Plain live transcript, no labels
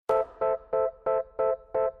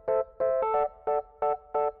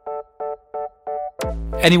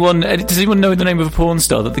Does anyone know the name of a porn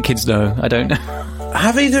star that the kids know? I don't know.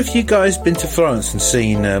 Have either of you guys been to Florence and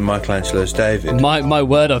seen Michelangelo's David? My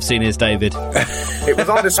word, I've seen his David. It was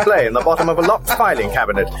on display in the bottom of a locked filing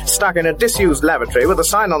cabinet, stuck in a disused lavatory with a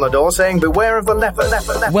sign on the door saying, "Beware of the leopard."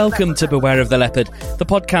 Welcome to Beware of the Leopard, the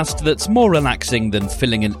podcast that's more relaxing than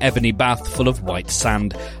filling an ebony bath full of white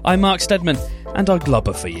sand. I'm Mark Steadman, and I'll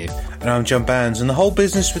globber for you. And I'm John Bounds, and the whole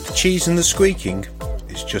business with the cheese and the squeaking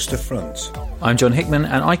is just a front. I'm John Hickman,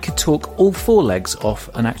 and I could talk all four legs off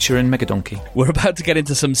an Acheron Megadonkey. We're about to get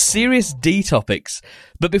into some serious D topics.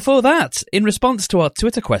 But before that, in response to our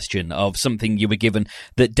Twitter question of something you were given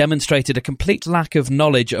that demonstrated a complete lack of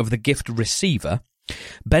knowledge of the gift receiver,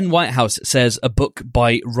 Ben Whitehouse says a book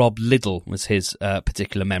by Rob Liddell was his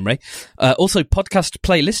particular memory. Also, Podcast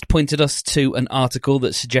Playlist pointed us to an article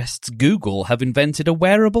that suggests Google have invented a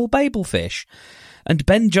wearable Babelfish. And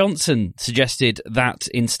Ben Johnson suggested that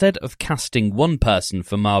instead of casting one person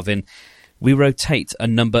for Marvin, we rotate a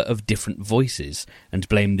number of different voices and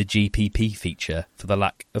blame the GPP feature for the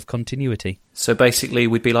lack of continuity. So basically,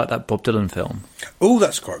 we'd be like that Bob Dylan film. Oh,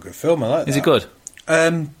 that's quite a good film. I like that. Is it good?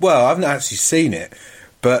 Well, I haven't actually seen it,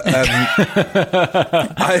 but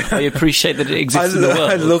I appreciate that it exists in the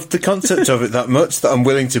world. I love the concept of it that much that I'm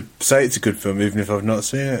willing to say it's a good film, even if I've not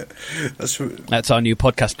seen it. That's our new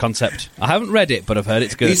podcast concept. I haven't read it, but I've heard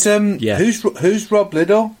it's good. He's, Who's Rob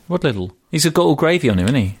Liddell? Rod Liddell. He's got all gravy on him,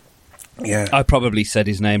 isn't he? Yeah. I probably said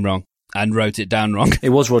his name wrong and wrote it down wrong. It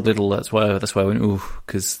was Rod Liddell, that's why I went, ooh,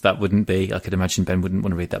 because that wouldn't be, I could imagine Ben wouldn't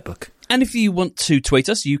want to read that book. And if you want to tweet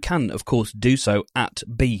us, you can, of course, do so at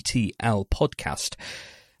BTL Podcast.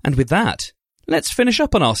 And with that, let's finish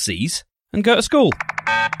up on our C's and go to school.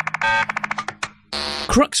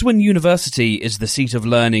 Cruxwyn University is the seat of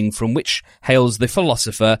learning from which hails the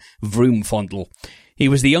philosopher Vroomfondle. He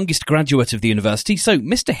was the youngest graduate of the university, so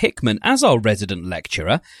Mr. Hickman, as our resident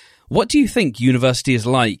lecturer, what do you think university is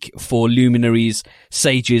like for luminaries,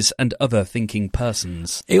 sages and other thinking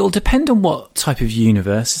persons? It'll depend on what type of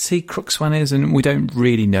university Cruxwyn is, and we don't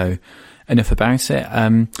really know enough about it.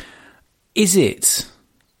 Is it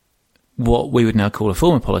what we would now call a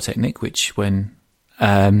former polytechnic, which when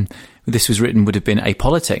this was written would have been a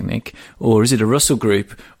polytechnic, or is it a Russell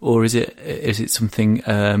Group, or is it something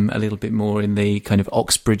a little bit more in the kind of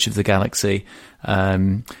Oxbridge of the galaxy?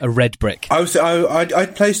 A red brick.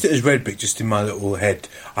 I'd placed it as red brick just in my little head.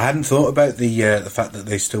 I hadn't thought about the fact that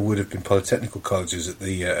they still would have been polytechnical colleges at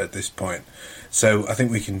this point. So I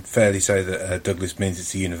think we can fairly say that Douglas means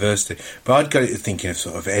it's a university. But I'd go thinking of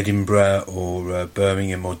sort of Edinburgh or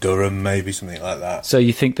Birmingham or Durham, maybe something like that. So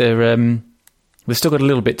you think they've still got a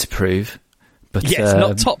little bit to prove, but yes,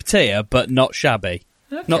 not top tier, but not shabby.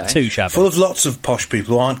 Okay. Not too shabby. Full of lots of posh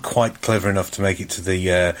people who aren't quite clever enough to make it to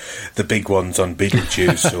the big ones on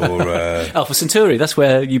Beetlejuice or Alpha Centauri. That's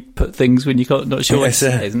where you put things when you're not sure what to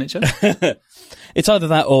say, isn't it, John? It's either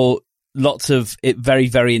that or lots of very,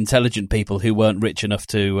 very intelligent people who weren't rich enough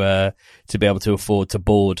to be able to afford to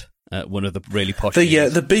board one of the really posh.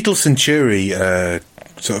 The Beetle Centauri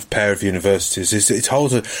sort of pair of universities it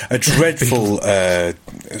holds a dreadful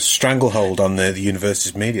stranglehold on the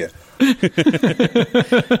university's media.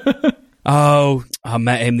 Oh, I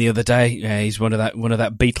met him the other day. Yeah, he's one of that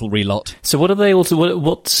Beetlery lot. So what are they also?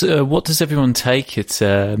 What does everyone take at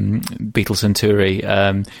Beetle Centauri?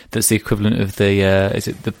 That's the equivalent of the is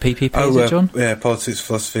it the PPP? Oh, is it, John? Yeah, politics,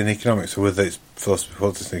 philosophy, and economics, or whether it's philosophy,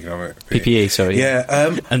 politics, and economics. PPE, sorry.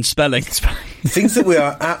 Yeah, and spelling. Things that we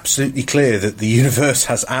are absolutely clear that the universe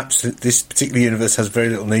has this particular universe has very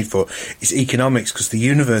little need for is economics, because the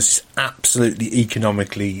universe is absolutely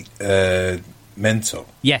economically mental.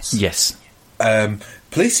 Yes.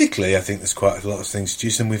 Politically, I think there's quite a lot of things to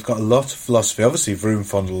use, and we've got a lot of philosophy. Obviously,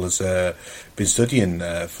 Vroomfondle has been studying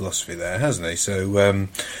philosophy there, hasn't he? So, well,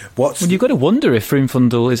 you've got to wonder if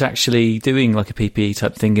Vroomfondle is actually doing like a PPE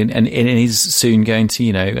type thing, and is soon going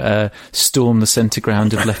to, storm the centre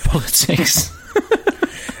ground of left politics.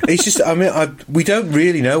 It's just, we don't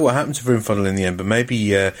really know what happened to Vroomfondle in the end, but maybe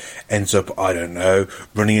he ends up, I don't know,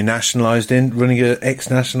 running an ex-nationalised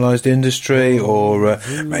industry, or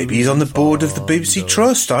maybe he's on the board of the BBC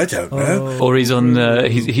Trust. I don't know. Or he's on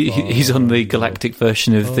he's on the galactic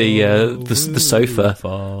version of the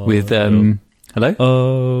sofa with hello.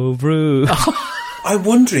 Oh, Vroom. I'm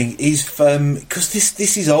wondering, because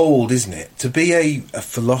this is old, isn't it? To be a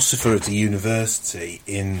philosopher at a university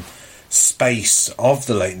in space of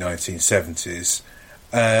the late 1970s.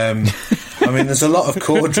 There's a lot of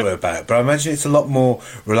corduroy about, but I imagine it's a lot more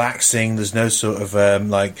relaxing. There's no sort of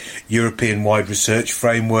European-wide research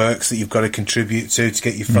frameworks that you've got to contribute to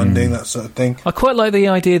get your funding, that sort of thing. I quite like the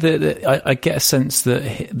idea that I get a sense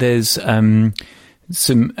that there's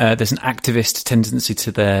there's an activist tendency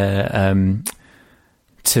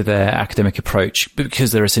to their academic approach,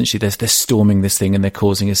 because they're essentially they're storming this thing and they're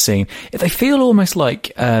causing a scene. They feel almost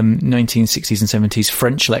like 1960s and 70s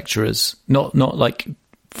French lecturers, not like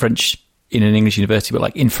French in an English university, but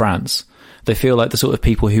like in France. They feel like the sort of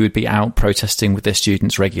people who would be out protesting with their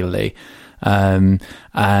students regularly. I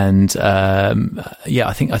think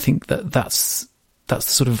that's the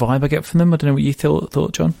sort of vibe I get from them. I don't know what you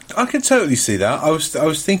thought, John. I can totally see that. I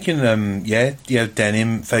was thinking,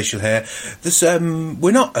 denim, facial hair. There's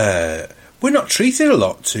we're not treated a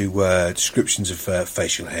lot to descriptions of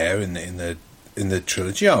facial hair in the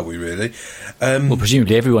trilogy, are we really? Well,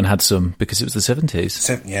 presumably everyone had some because it was the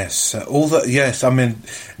 70s. Yes, all that. Yes, I mean,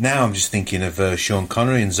 now I'm just thinking of Sean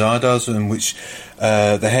Connery and Zardoz, in which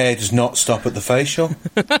the hair does not stop at the facial.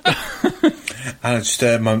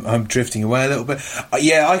 And I'm drifting away a little bit.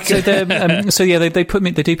 I can.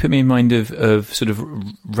 They do put me in mind of sort of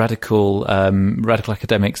radical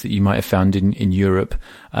academics that you might have found in Europe.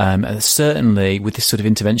 And certainly with this sort of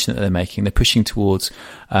intervention that they're making, they're pushing towards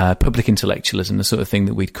public intellectualism, the sort of thing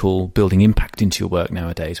that we'd call building impact into your work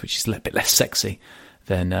nowadays, which is a bit less sexy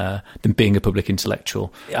than being a public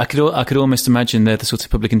intellectual. I could almost imagine they're the sorts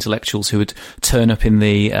of public intellectuals who would turn up in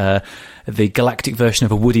the galactic version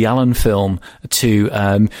of a Woody Allen film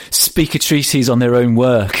to speak a treatise on their own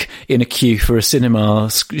work in a queue for a cinema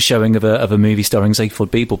showing of a movie starring Zaphod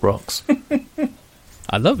Beeblebrox.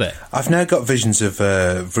 I love it. I've now got visions of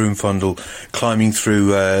Vroomfondle climbing through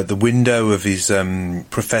the window of his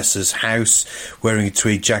professor's house, wearing a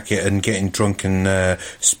tweed jacket and getting drunk and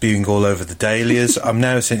spewing all over the dahlias. I'm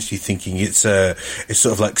now essentially thinking it's sort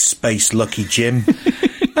of like Space Lucky Jim.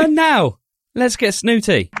 And now, let's get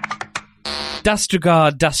snooty.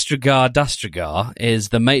 Dastragar is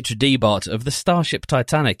the maitre d' bot of the Starship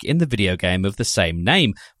Titanic in the video game of the same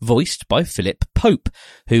name, voiced by Philip Pope,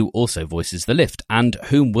 who also voices the lift, and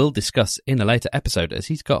whom we'll discuss in a later episode, as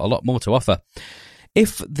he's got a lot more to offer.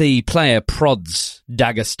 If the player prods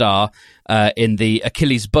Daggerstar in the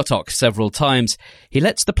Achilles buttock several times, he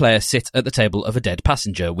lets the player sit at the table of a dead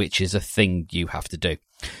passenger, which is a thing you have to do.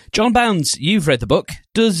 John Bounds, you've read the book.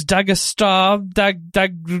 Does Daggerstar,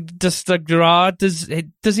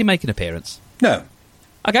 does he make an appearance? No.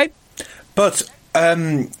 Okay. But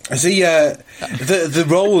the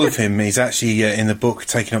role of him is actually in the book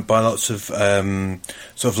taken up by lots of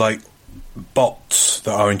sort of like bots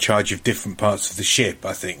that are in charge of different parts of the ship,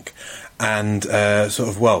 I think. And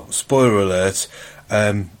spoiler alert,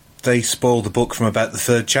 they spoil the book from about the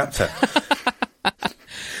third chapter.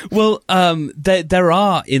 Well, there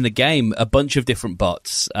are in the game a bunch of different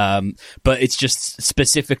bots, but it's just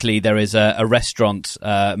specifically there is a restaurant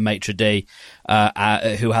maitre d'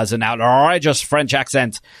 who has an outrageous French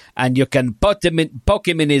accent, and you can poke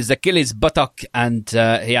him in his Achilles buttock, and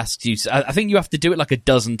he asks you. I think you have to do it like a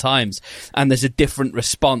dozen times, and there's a different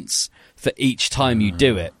response for each time you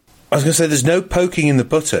do it. I was going to say there's no poking in the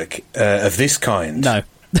buttock of this kind. No.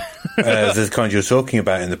 The kind you're talking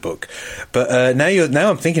about in the book, but now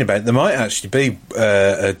I'm thinking about it, there might actually be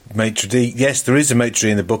a maitre d'. Yes, there is a maitre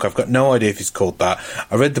d' in the book. I've got no idea if it's called that.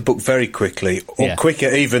 I read the book very quickly, or quicker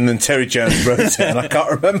even than Terry Jones wrote it, and I can't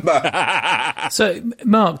remember. So,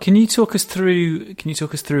 Mark, can you talk us through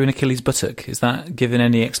an Achilles buttock? Is that given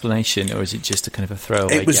any explanation, or is it just a kind of a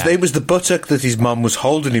throwaway? It was the buttock that his mum was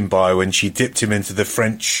holding him by when she dipped him into the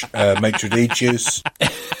French maitre d' juice.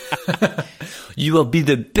 You will be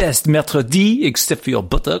the best maitre d' except for your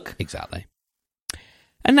buttock. Exactly.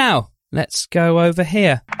 And now, let's go over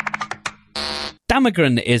here.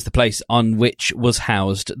 Dammagran is the place on which was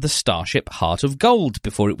housed the starship Heart of Gold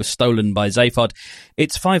before it was stolen by Zaphod.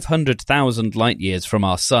 It's 500,000 light years from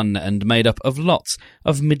our sun and made up of lots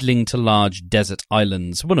of middling to large desert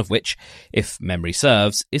islands, one of which, if memory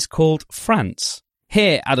serves, is called France.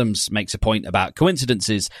 Here, Adams makes a point about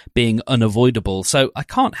coincidences being unavoidable, so I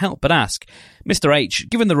can't help but ask, Mr. H,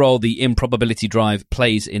 given the role the improbability drive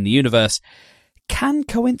plays in the universe, can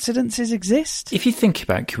coincidences exist? If you think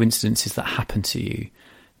about coincidences that happen to you,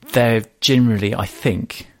 they're generally, I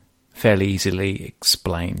think, fairly easily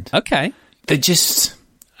explained. Okay. They're just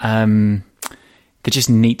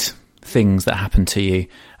neat things that happen to you,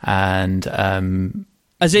 and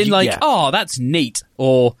as in, that's neat,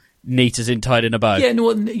 or neat as in tied in a bow.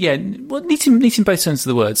 Neat in both senses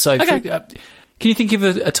of the word. So, okay. Can you think of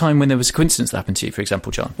a time when there was a coincidence that happened to you, for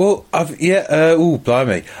example, John? Well,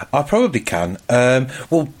 blimey, I probably can.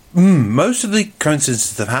 Most of the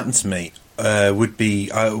coincidences that have happened to me would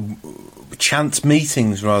be chance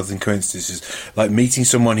meetings rather than coincidences, like meeting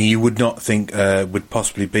someone who you would not think would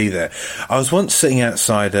possibly be there. I was once sitting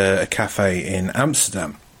outside a cafe in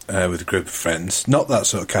Amsterdam, with a group of friends. Not that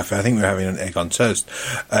sort of cafe. I think we were having an egg on toast.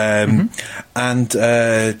 And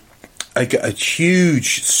a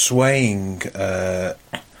huge swaying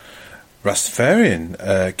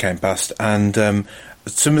Rastafarian came past, and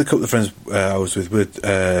some of the couple of friends I was with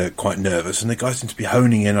were quite nervous, and the guy seemed to be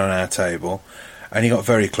honing in on our table, and he got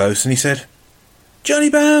very close, and he said, "Johnny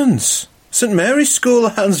Bounds, St Mary's School,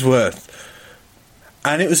 Handsworth."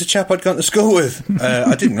 And it was a chap I'd gone to school with.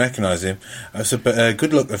 I didn't recognise him. I said, but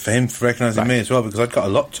good luck for him for recognising me as well, because I'd got a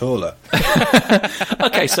lot taller.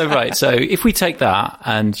 Okay, so if we take that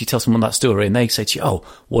and you tell someone that story and they say to you, "Oh,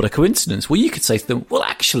 what a coincidence," well, you could say to them, "Well,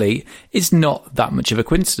 actually, it's not that much of a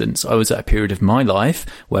coincidence. I was at a period of my life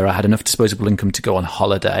where I had enough disposable income to go on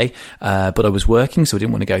holiday, but I was working, so I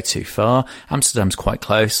didn't want to go too far. Amsterdam's quite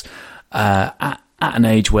close. At an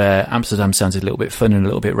age where Amsterdam sounds a little bit fun and a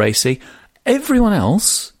little bit racy. Everyone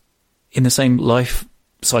else in the same life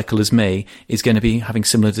cycle as me is going to be having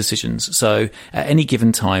similar decisions. So at any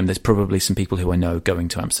given time, there's probably some people who I know going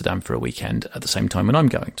to Amsterdam for a weekend at the same time when I'm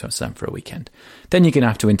going to Amsterdam for a weekend. Then you're going to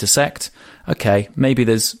have to intersect. Okay, maybe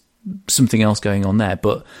there's something else going on there,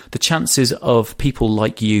 but the chances of people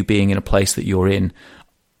like you being in a place that you're in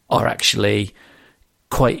are actually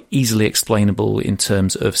quite easily explainable in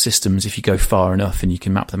terms of systems if you go far enough and you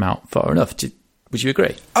can map them out far enough. Would you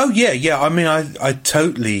agree? Oh, yeah. I mean, I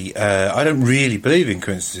totally. I don't really believe in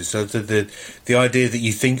coincidences. So the idea that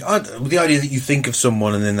you think of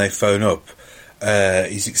someone and then they phone up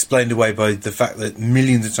is explained away by the fact that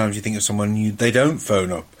millions of times you think of someone and they don't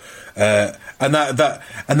phone up, and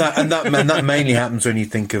that mainly happens when you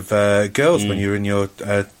think of girls when you're in your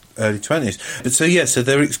early 20s. But so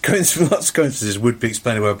there is lots of coincidences would be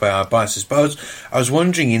explained away by our biases. But I was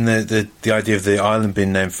wondering in the idea of the island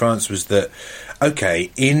being named France was that. Okay,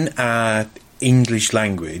 in our English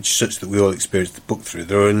language, such that we all experience the book through,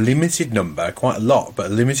 there are a limited number, quite a lot, but a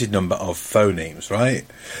limited number of phonemes, right?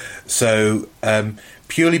 So,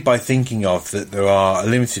 purely by thinking of that there are a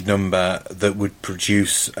limited number that would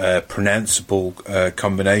produce pronounceable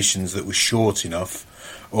combinations that were short enough,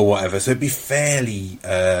 or whatever. So it'd be fairly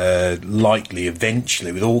likely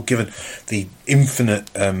eventually, with all given the infinite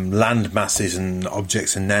land masses and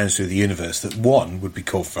objects and nouns through the universe, that one would be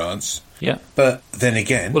called France. Yeah. But then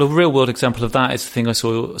again... Well, a real-world example of that is the thing I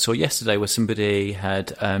saw yesterday, where somebody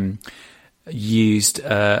had used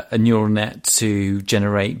a neural net to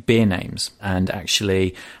generate beer names and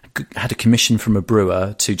actually had a commission from a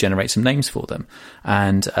brewer to generate some names for them.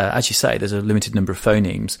 And as you say, there's a limited number of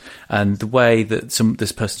phonemes. And the way that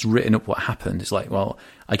this person's written up what happened is like, well,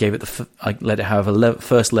 I let it have a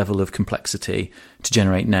first level of complexity to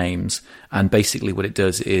generate names. And basically what it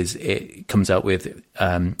does is it comes out with,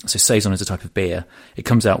 so Saison is a type of beer. It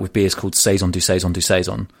comes out with beers called Saison du Saison du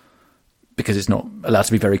Saison, because it's not allowed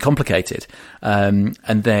to be very complicated. And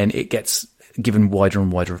then it gets given wider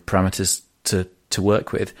and wider parameters to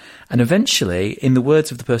work with. And eventually, in the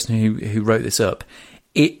words of the person who wrote this up,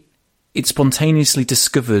 it spontaneously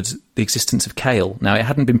discovered the existence of kale. Now, it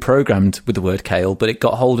hadn't been programmed with the word kale, but it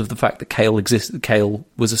got hold of the fact that kale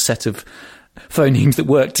was a set of phonemes that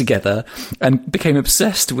worked together, and became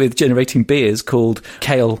obsessed with generating beers called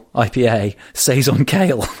Kale IPA, Saison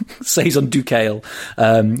Kale, Saison du Kale,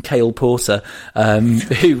 Kale Porter,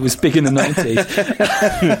 who was big in the 90s.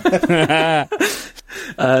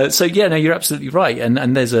 So yeah, no, you're absolutely right,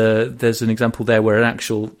 and there's an example there where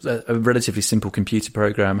a relatively simple computer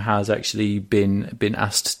program has actually been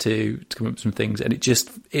asked to come up with some things, and it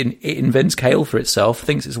invents kale for itself,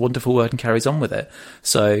 thinks it's a wonderful word, and carries on with it.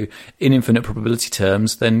 So in infinite probability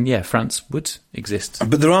terms, then yeah, France would exist.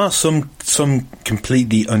 But there are some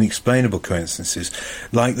completely unexplainable coincidences,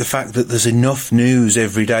 like the fact that there's enough news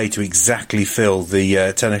every day to exactly fill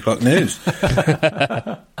the 10 o'clock news.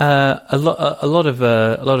 A lot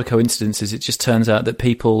of coincidences. It just turns out that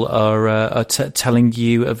people are telling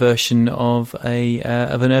you a version of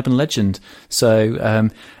an urban legend. So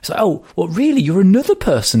it's like, oh, well, really? You're another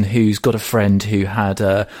person who's got a friend who had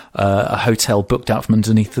a hotel booked out from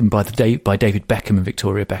underneath them by David Beckham and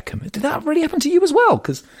Victoria Beckham. Did that really happen to you as well?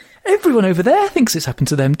 Because everyone over there thinks it's happened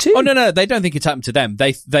to them too. Oh no, they don't think it's happened to them.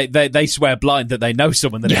 They swear blind that they know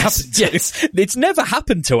someone that it happened to. Yes. It's never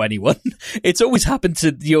happened to anyone. It's always happened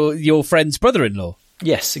to your friend's brother-in-law.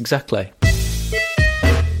 Yes, exactly.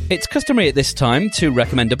 It's customary at this time to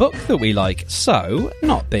recommend a book that we like, so,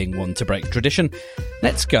 not being one to break tradition,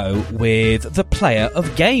 let's go with The Player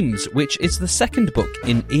of Games, which is the second book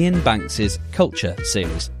in Ian Banks's Culture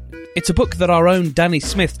series. It's a book that our own Danny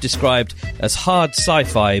Smith described as hard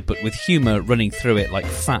sci-fi, but with humour running through it like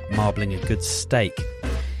fat marbling a good steak.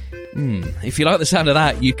 If you like the sound of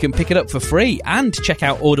that, you can pick it up for free and check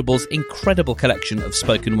out Audible's incredible collection of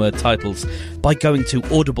spoken word titles by going to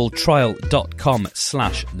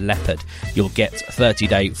audibletrial.com/leopard. You'll get a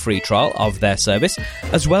 30-day free trial of their service,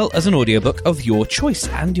 as well as an audiobook of your choice,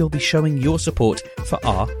 and you'll be showing your support for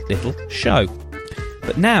our little show.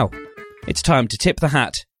 But now, it's time to tip the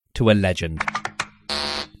hat to a legend.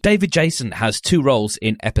 David Jason has 2 roles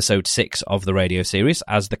in episode 6 of the radio series,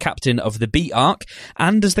 as the captain of the B Ark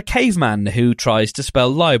and as the caveman who tries to spell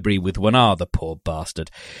library with one R, the poor bastard.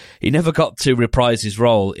 He never got to reprise his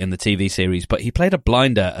role in the TV series, but he played a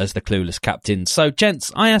blinder as the clueless captain. So,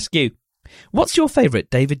 gents, I ask you, what's your favourite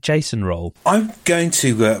David Jason role? I'm going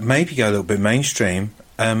to maybe go a little bit mainstream,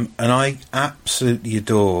 and I absolutely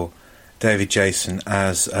adore David Jason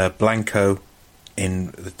as Blanco in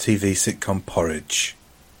the TV sitcom Porridge.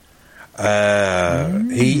 Oh,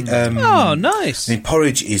 nice. I mean,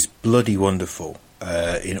 Porridge is bloody wonderful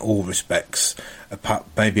in all respects, apart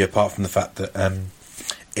from the fact that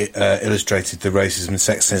it illustrated the racism and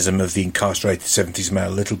sexism of the incarcerated 70s male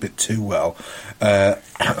a little bit too well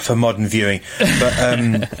for modern viewing. But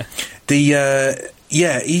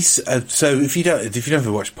he's so if you don't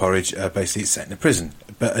ever watch Porridge, basically it's set in a prison,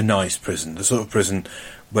 but a nice prison, the sort of prison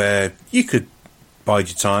where you could bide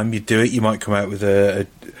your time, you'd do it, you might come out with a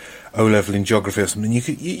O-level in geography or something.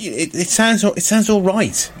 It sounds all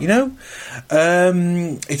right, you know.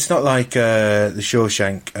 It's not like the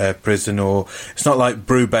Shawshank prison, or it's not like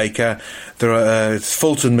Brubaker.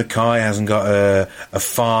 Fulton Mackay hasn't got a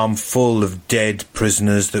farm full of dead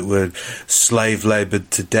prisoners that were slave laboured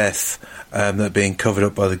to death, that are being covered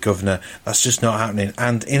up by the governor. That's just not happening.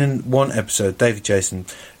 And in one episode, David Jason,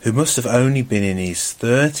 who must have only been in his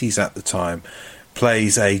 30s at the time,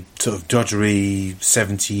 plays a sort of doddery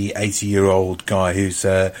 70, 80-year-old guy who's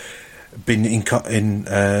been put in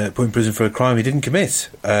prison for a crime he didn't commit.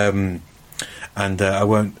 And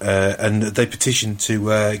they petitioned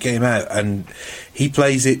to get him out, and he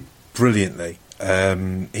plays it brilliantly.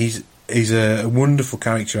 He's a wonderful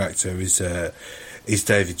character actor. Is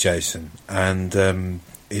David Jason, and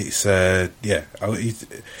he's I mean,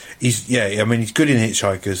 he's good in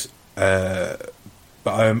Hitchhikers.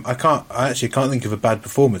 But I actually can't think of a bad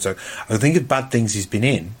performance. I think of bad things he's been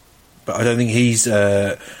in, but I don't think he's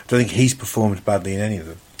performed badly in any of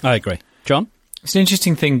them. I agree. John? It's an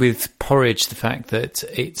interesting thing with Porridge, the fact that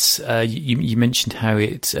it's you mentioned how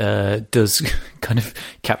it does kind of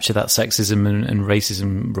capture that sexism and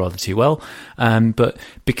racism rather too well, but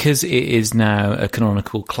because it is now a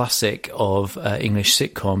canonical classic of English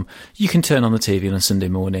sitcom, you can turn on the TV on a Sunday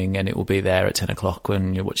morning and it will be there at 10 o'clock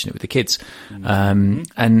when you're watching it with the kids,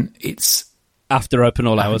 and it's after open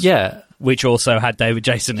all hours. Yeah. Which also had David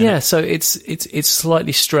Jason in it. So it's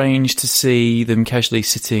slightly strange to see them casually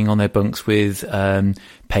sitting on their bunks with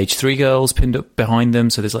Page 3 girls pinned up behind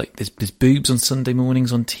them. So there's boobs on Sunday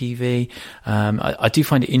mornings on TV. I do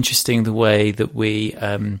find it interesting the way that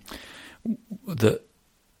that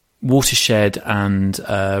Watershed and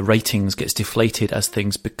ratings gets deflated as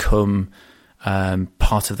things become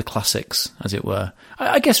part of the classics, as it were.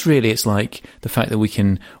 I guess really it's like the fact that we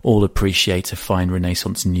can all appreciate a fine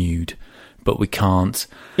Renaissance nude, but we can't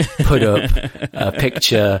put up a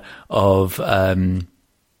picture of does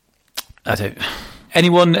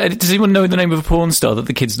anyone know the name of a porn star that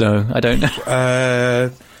the kids know? I don't know.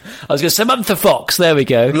 I was going to say Samantha Fox. There we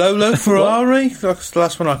go. Lolo Ferrari. That's the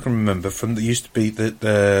last one I can remember from that used to be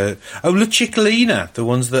the La Ciccolina, the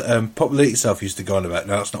ones that Pop Itself used to go on about.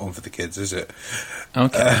 No, that's not one for the kids, is it?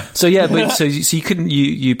 Okay. So you couldn't.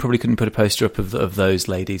 You probably couldn't put a poster up of those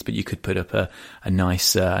ladies, but you could put up a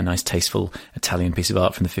nice tasteful Italian piece of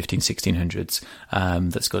art from the 1600s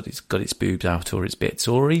that's got its boobs out or its bits,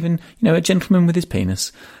 or even a gentleman with his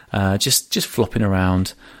penis just flopping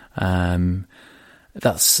around.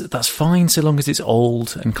 That's fine so long as it's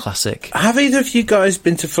old and classic. Have either of you guys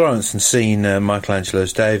been to Florence and seen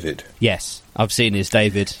Michelangelo's David? Yes, I've seen his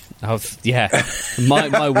David.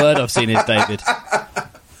 My word, I've seen his David.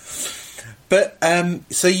 But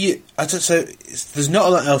so there's not a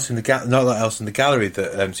lot else in the gallery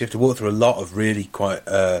that so you have to walk through a lot of really quite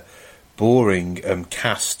boring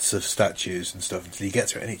casts of statues and stuff until you get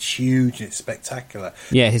to it, and it's huge and it's spectacular.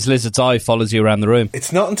 Yeah, his lizard's eye follows you around the room.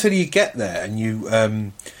 It's not until you get there and you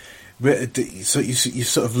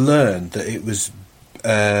sort of learn that it was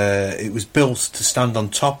built to stand on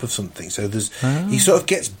top of something. So he sort of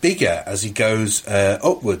gets bigger as he goes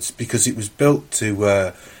upwards, because it was built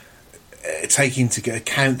to take into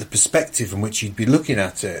account the perspective from which you'd be looking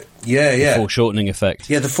at it. Yeah. Foreshortening effect.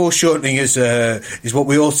 Yeah, the foreshortening is what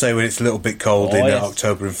we all say when it's a little bit cold in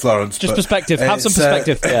October in Florence. Just perspective. Have some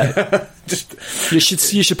perspective. Yeah. You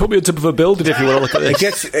should put me on top of a building if you want to look at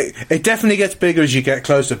this. It definitely gets bigger as you get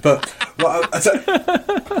closer. But I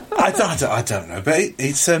don't know. But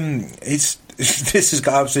it's this has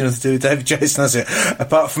got absolutely nothing to do with David Jason, has it?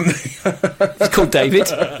 Apart from it's called David.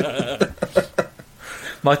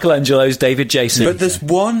 Michelangelo's David Jason. But there's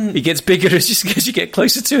one... He gets bigger as you get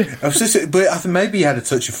closer to him. But I think maybe he had a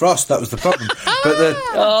touch of frost. That was the problem. But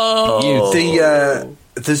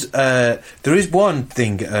there is one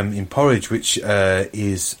thing in Porridge which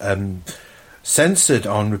is censored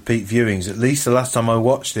on repeat viewings, at least the last time I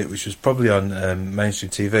watched it, which was probably on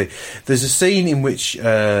mainstream TV. There's a scene in which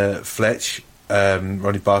Fletch,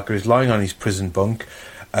 Ronnie Barker, is lying on his prison bunk,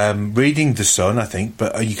 reading The Sun, I think,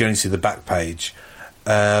 but you can only see the back page.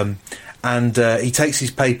 And he takes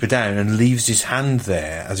his paper down and leaves his hand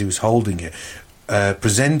there as he was holding it,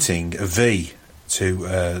 presenting a V to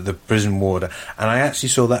the prison warder. And I actually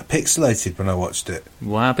saw that pixelated when I watched it.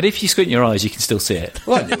 Wow, but if you squint your eyes, you can still see it.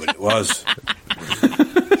 Well, I knew what it was.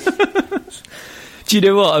 Do you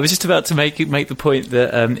know what? I was just about to make the point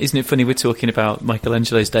that isn't it funny we're talking about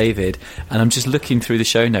Michelangelo's David, and I'm just looking through the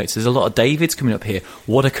show notes. There's a lot of Davids coming up here.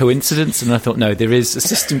 What a coincidence! And I thought, no, there is a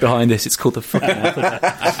system behind this. It's called the fucking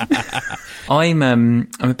alphabet. I'm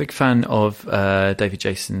a big fan of David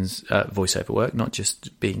Jason's voiceover work, not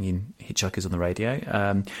just being in Hitchhikers on the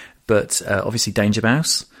Radio, but obviously Danger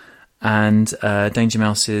Mouse. And Danger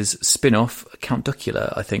Mouse's spin-off, Count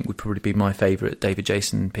Duckula, I think would probably be my favourite David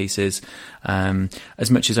Jason pieces. As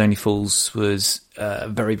much as Only Fools was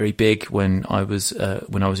very, very big when I was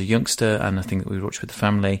a youngster, and I think that we watched with the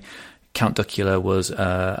family, Count Duckula was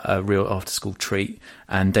a real after-school treat,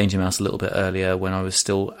 and Danger Mouse a little bit earlier when I was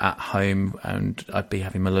still at home and I'd be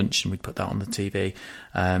having my lunch and we'd put that on the TV.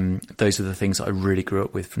 Those are the things that I really grew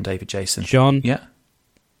up with from David Jason. John, yeah,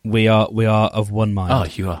 we are of one mind. Oh,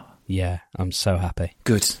 you are. Yeah, I'm so happy.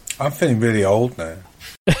 Good. I'm feeling really old now.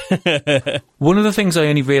 One of the things I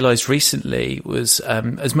only realised recently was,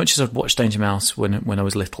 as much as I'd watched Danger Mouse when I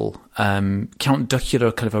was little, Count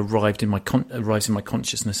Duckula kind of arrived in my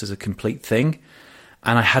consciousness as a complete thing,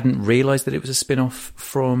 and I hadn't realised that it was a spin-off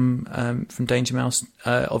from Danger Mouse.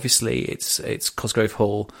 Obviously, it's Cosgrove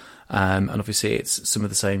Hall, and obviously it's some of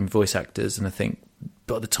the same voice actors. And I think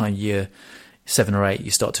by the time you're 7 or 8,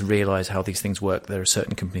 you start to realise how these things work. There are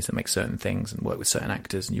certain companies that make certain things and work with certain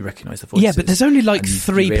actors, and you recognise the voices. Yeah, but there's only like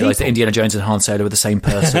 3 people. You realise that Indiana Jones and Han Solo are the same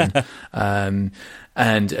person, and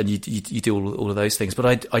you do all of those things.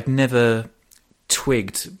 But I'd never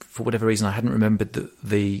twigged, for whatever reason, I hadn't remembered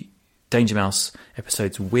the Danger Mouse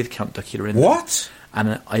episodes with Count Duckula in them. What?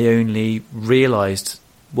 And I only realised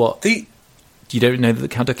what... You don't know that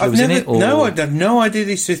Count Duckula was in it? Or? No, I had no idea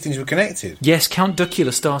these two things were connected. Yes, Count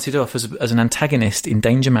Duckula started off as an antagonist in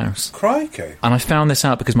Danger Mouse. Crikey. And I found this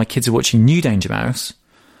out because my kids are watching New Danger Mouse,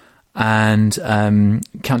 and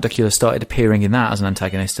Count Duckula started appearing in that as an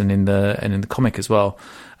antagonist and in the comic as well.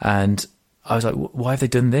 And I was like, why have they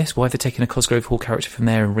done this? Why have they taken a Cosgrove Hall character from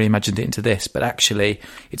there and reimagined it into this? But actually,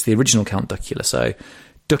 it's the original Count Duckula. So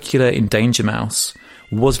Duckula in Danger Mouse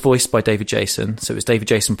was voiced by David Jason. So it was David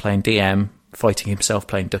Jason playing DM, fighting himself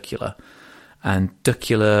playing Duckula. And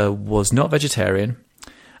Duckula was not vegetarian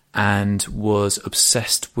and was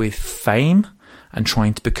obsessed with fame and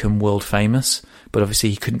trying to become world famous. But obviously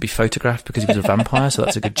he couldn't be photographed because he was a vampire, so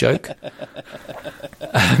that's a good joke.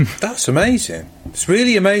 That's amazing. It's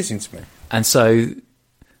really amazing to me. And so, yeah.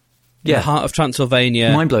 In the heart of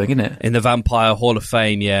Transylvania. Mind-blowing, isn't it? In the Vampire Hall of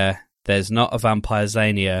Fame, yeah. There's not a vampire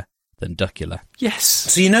zanier than Duckula. Yes.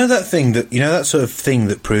 So you know that sort of thing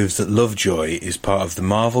that proves that Lovejoy is part of the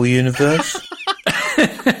Marvel universe?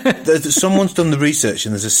 Someone's done the research,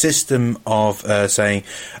 and there's a system of saying,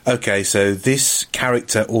 okay, so this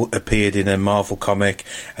character appeared in a Marvel comic,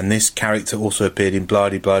 and this character also appeared in blah,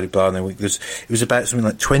 blah, blah, blah. And it was about something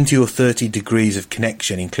like 20 or 30 degrees of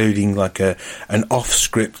connection, including like an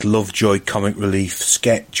off-script Lovejoy comic relief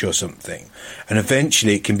sketch or something. And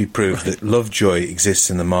eventually it can be proved that Lovejoy exists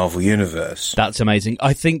in the Marvel universe. That's amazing.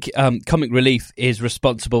 I think Comic Relief is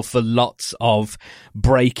responsible for lots of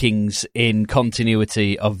breakings in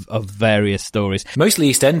continuity of various stories. Mostly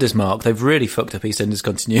EastEnders, Mark. They've really fucked up EastEnders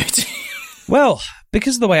continuity. Well,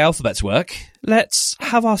 because of the way alphabets work, let's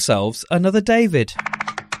have ourselves another David.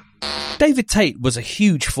 David Tate was a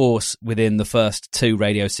huge force within the first 2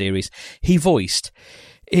 radio series. He voiced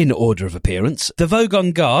In order of appearance, the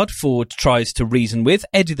Vogon Guard, Ford tries to reason with,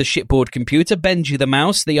 Eddie the shipboard computer, Benji the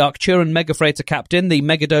mouse, the Arcturan Megafreighter captain, the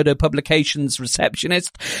Megadodo Publications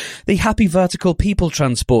receptionist, the Happy Vertical people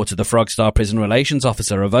transporter, the Frogstar prison relations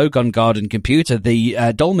officer, a Vogon Guard and computer, the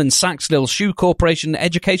Dolman Saxlil Shoe Corporation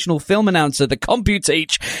educational film announcer, the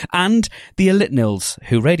CompuTeach, and the Elitnils,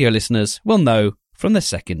 who radio listeners will know from the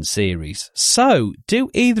second series. So, do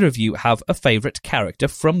either of you have a favourite character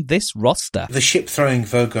from this roster? The ship-throwing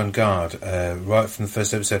Vogon Guard, right from the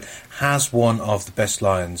first episode, has one of the best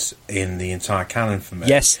lines in the entire canon for me.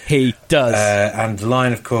 Yes, he does. And the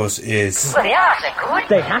line, of course, is... Well, the hours are good.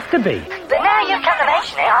 They have to be. But now you come to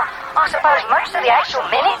mention it, I suppose most of the actual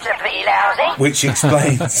minutes are pretty lousy. Which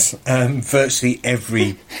explains virtually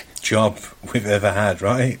every job we've ever had,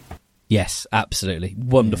 right? Yes, absolutely.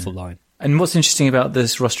 Wonderful line. And what's interesting about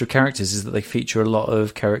this roster of characters is that they feature a lot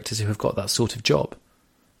of characters who have got that sort of job.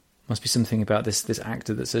 Must be something about this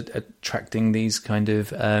actor that's attracting these kind of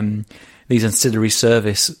these ancillary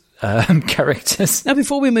service characters. Now,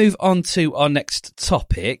 before we move on to our next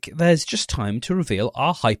topic, there's just time to reveal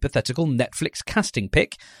our hypothetical Netflix casting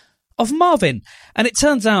pick of Marvin. And it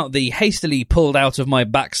turns out the hastily pulled out of my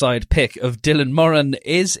backside pick of Dylan Moran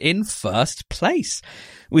is in first place,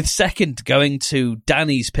 with second going to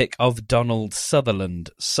Danny's pick of Donald Sutherland.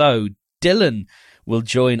 So Dylan will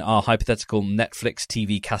join our hypothetical Netflix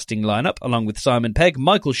TV casting lineup along with Simon Pegg,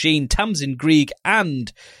 Michael Sheen, Tamsin Greig,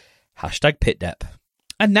 and #PitDep.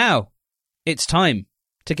 And now it's time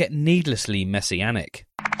to get needlessly messianic.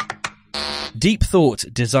 Deep Thought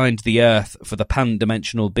designed the Earth for the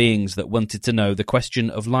pan-dimensional beings that wanted to know the question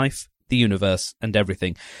of life, the universe, and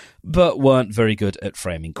everything, but weren't very good at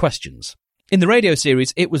framing questions. In the radio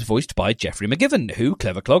series, it was voiced by Geoffrey McGivern, who,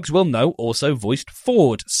 clever clogs will know, also voiced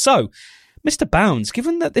Ford. So, Mr. Bounds,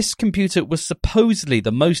 given that this computer was supposedly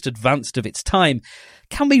the most advanced of its time,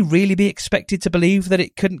 can we really be expected to believe that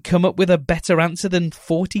it couldn't come up with a better answer than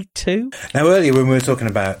 42? Now, earlier when we were talking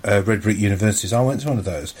about Red Brick Universities, I went to one of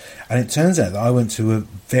those, and it turns out that I went to a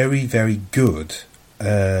very, very good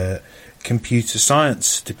computer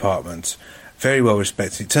science department, very well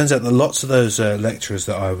respected. It turns out that lots of those lecturers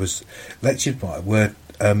that I was lectured by were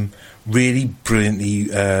really brilliantly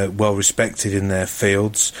well respected in their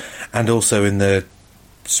fields, and also in the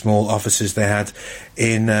small offices they had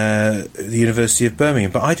in the University of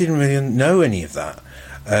Birmingham. But I didn't really know any of that.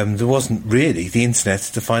 There wasn't really the internet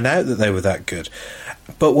to find out that they were that good.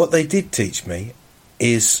 But what they did teach me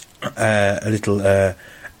is a little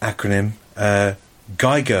acronym,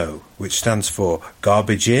 GIGO, which stands for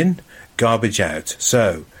Garbage In, Garbage Out.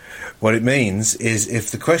 So what it means is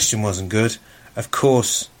if the question wasn't good, of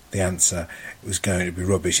course the answer was going to be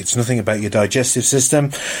rubbish. It's nothing about your digestive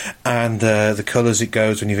system and the colours it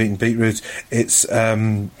goes when you've eaten beetroot. It's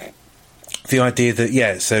the idea that,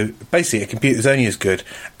 yeah, so basically a computer is only as good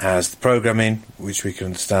as the programming, which we can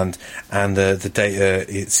understand, and the data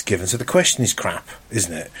it's given. So the question is crap,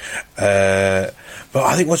 isn't it? But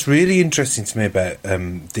I think what's really interesting to me about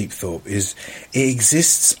Deep Thought is it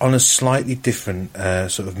exists on a slightly different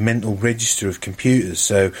sort of mental register of computers.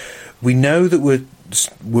 So we know that we're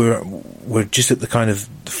just at the kind of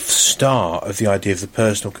start of the idea of the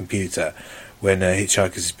personal computer when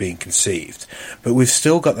Hitchhikers is being conceived, but we've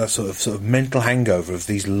still got that sort of mental hangover of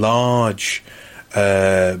these large,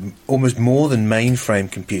 almost more than mainframe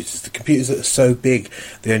computers. The computers that are so big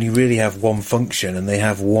they only really have one function and they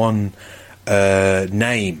have one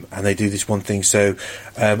name and they do this one thing. So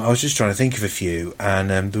I was just trying to think of a few,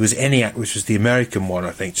 and there was ENIAC, which was the American one,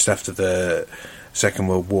 I think, just after the Second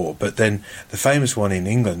World War. But then the famous one in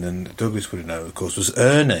England, and Douglas would have known, of course, was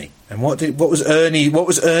Ernie. And what was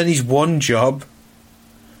Ernie's one job?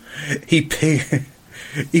 He picked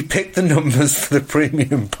the numbers for the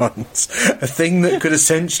premium bonds, a thing that could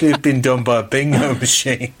essentially have been done by a bingo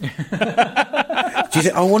machine. Do you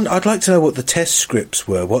think, I'd like to know what the test scripts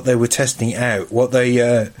were, what they were testing out, what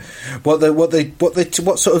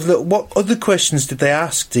other questions did they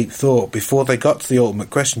ask Deep Thought before they got to the ultimate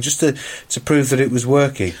question, just to prove that it was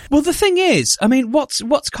working. Well, the thing is, I mean,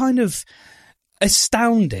 what's kind of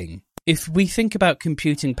astounding, if we think about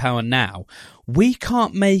computing power now, we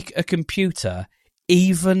can't make a computer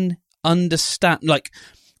even understand, like,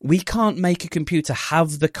 we can't make a computer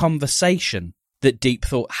have the conversation that Deep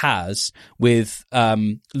Thought has with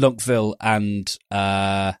Lunkville and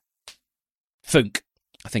Funk.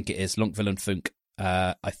 I think it is Lunkville and Funk.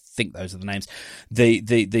 I think those are the names.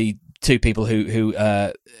 The two people who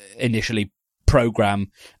initially program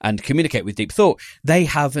and communicate with Deep Thought. They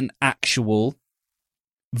have an actual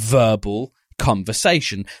verbal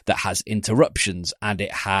conversation that has interruptions and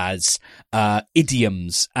it has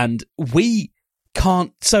idioms, and we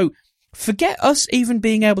can't. So forget us even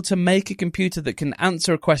being able to make a computer that can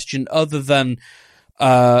answer a question other than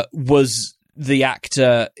was the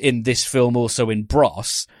actor in this film also in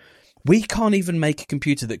Bros. We can't even make a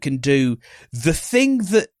computer that can do the thing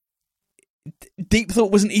that Deep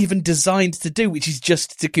Thought wasn't even designed to do, which is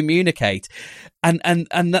just to communicate. And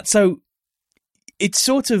that, so it's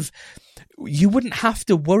sort of, you wouldn't have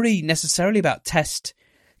to worry necessarily about test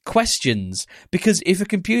questions, because if a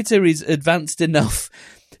computer is advanced enough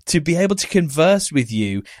to be able to converse with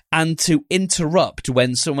you and to interrupt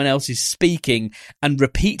when someone else is speaking and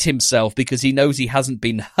repeat himself because he knows he hasn't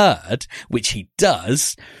been heard, which he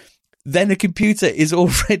does, then a computer is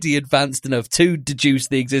already advanced enough to deduce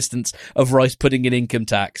the existence of rice pudding and income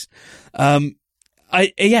tax. So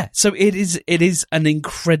it is an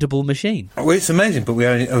incredible machine. Well, it's amazing, but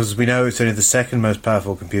as we know, it's only the second most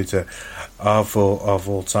powerful computer of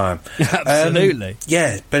all time. Absolutely.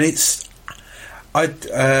 But it's. I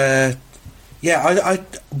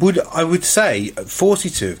would say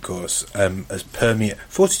 42, of course, as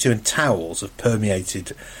 42 and Towels have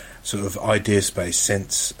permeated sort of idea space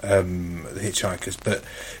since The Hitchhikers, but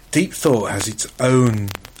Deep Thought has its own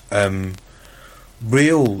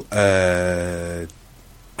real. I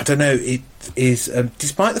don't know. It is,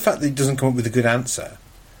 despite the fact that it doesn't come up with a good answer,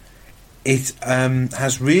 it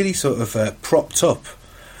has really sort of propped up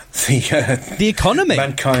the economy,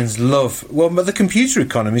 mankind's love. Well, but the computer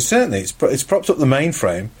economy certainly it's propped up the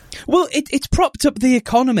mainframe. Well, it's propped up the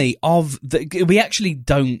economy of the. We actually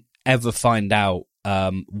don't ever find out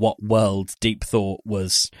what world Deep Thought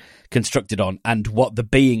was constructed on, and what the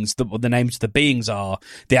beings, the names of the beings are,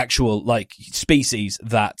 the actual like species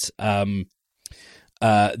that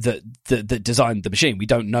that designed the machine. We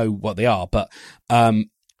don't know what they are, but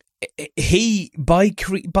he by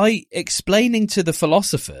explaining to the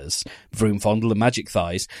philosophers Vroom Fondle and Magic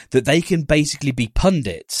Thighs that they can basically be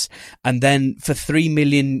pundits, and then for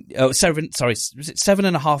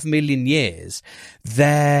 7.5 million years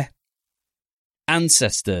their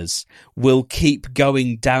ancestors will keep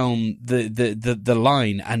going down the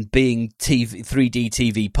line and being 3D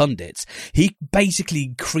TV pundits. He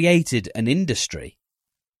basically created an industry.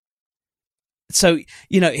 So,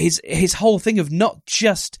 his whole thing of not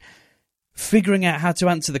just figuring out how to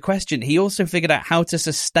answer the question, he also figured out how to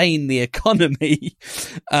sustain the economy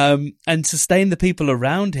and sustain the people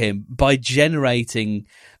around him by generating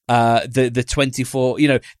the 24,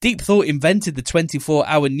 Deep Thought invented the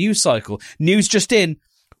 24-hour news cycle. News just in,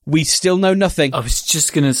 we still know nothing. I was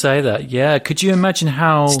just going to say that. Yeah. Could you imagine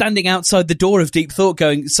how... Standing outside the door of Deep Thought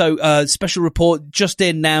going, special report just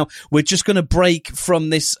in now. We're just going to break from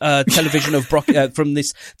this television of from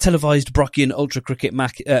this televised Brockian Ultra Cricket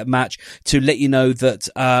match to let you know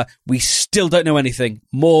that we still don't know anything.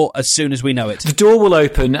 More as soon as we know it. The door will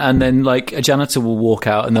open and then like a janitor will walk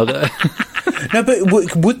out and they'll... No,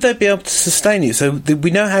 but would they be able to sustain it? So we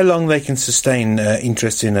know how long they can sustain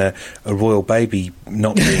interest in a royal baby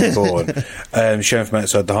not being born, shown from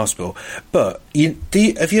outside the hospital. But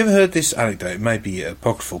have you ever heard this anecdote? It may be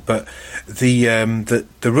apocryphal, but the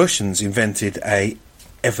Russians invented a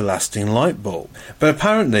everlasting light bulb. But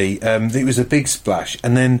apparently it was a big splash,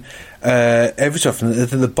 and then every so often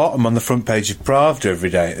at the bottom on the front page of Pravda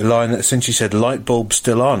every day, a line that essentially said "light bulb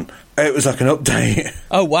still on." It was like an update.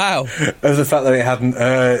 Oh wow! Of the fact that it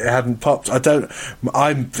hadn't popped. I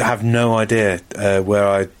have no idea where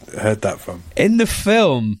I heard that from. In the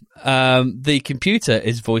film, the computer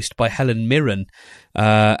is voiced by Helen Mirren,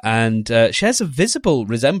 and shares a visible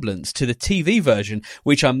resemblance to the TV version,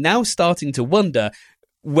 which I'm now starting to wonder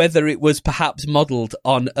whether it was perhaps modelled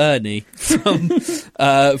on Ernie from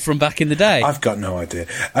back in the day. I've got no idea.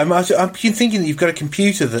 I'm thinking that you've got a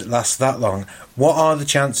computer that lasts that long. What are the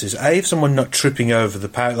chances? A, of someone not tripping over the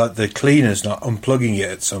power, like the cleaners not unplugging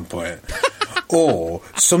it at some point, or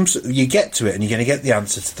you get to it and you're going to get the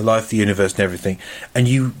answer to the life, the universe, and everything, and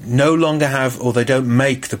you no longer have, or they don't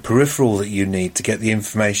make the peripheral that you need to get the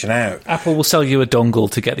information out. Apple will sell you a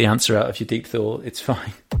dongle to get the answer out of your Deep Thought. It's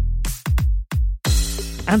fine.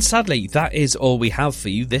 And sadly, that is all we have for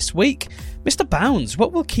you this week. Mr. Bounds,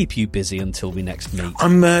 what will keep you busy until we next meet?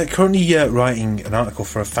 I'm currently writing an article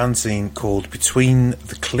for a fanzine called Between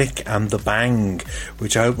the Click and the Bang,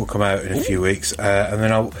 which I hope will come out in a few weeks. And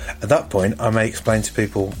then at that point, I may explain to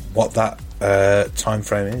people what that time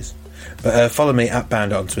frame is. But follow me at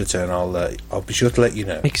Bound on Twitter, and I'll be sure to let you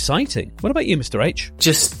know. Exciting. What about you, Mr. H?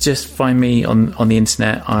 Just find me on the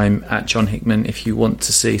internet. I'm at John Hickman if you want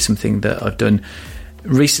to see something that I've done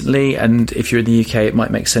recently, and if you're in the UK, it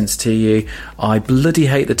might make sense to you. I bloody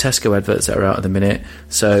hate the Tesco adverts that are out at the minute,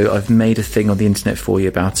 so I've made a thing on the internet for you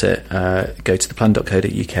about it. Go to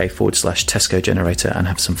theplan.co.uk/Tesco generator and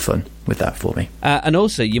have some fun with that for me. And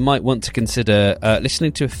also, you might want to consider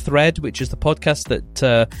listening to Thread, which is the podcast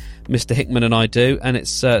that Mr. Hickman and I do, and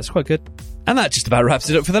it's quite good. And that just about wraps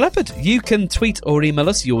it up for The Leopard. You can tweet or email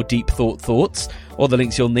us your deep thoughts. All the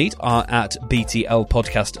links you'll need are at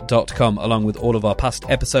btlpodcast.com, along with all of our past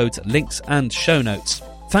episodes, links and show notes.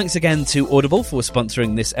 Thanks again to Audible for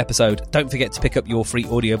sponsoring this episode. Don't forget to pick up your free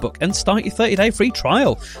audiobook and start your 30-day free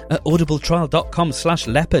trial at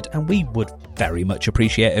audibletrial.com/leopard. And we would very much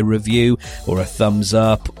appreciate a review or a thumbs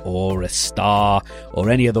up or a star or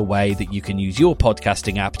any other way that you can use your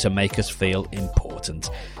podcasting app to make us feel important.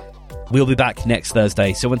 We'll be back next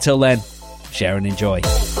Thursday, so until then, share and enjoy.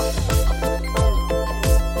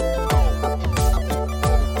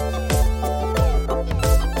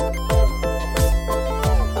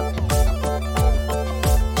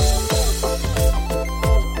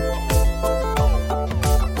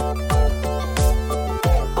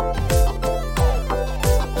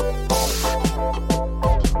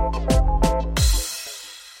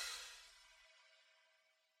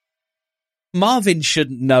 Marvin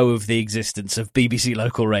shouldn't know of the existence of BBC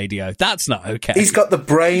Local Radio. That's not okay. He's got the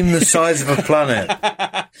brain the size of a planet.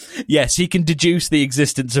 Yes, he can deduce the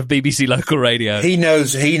existence of BBC Local Radio. He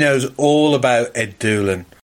knows all about Ed Doolan.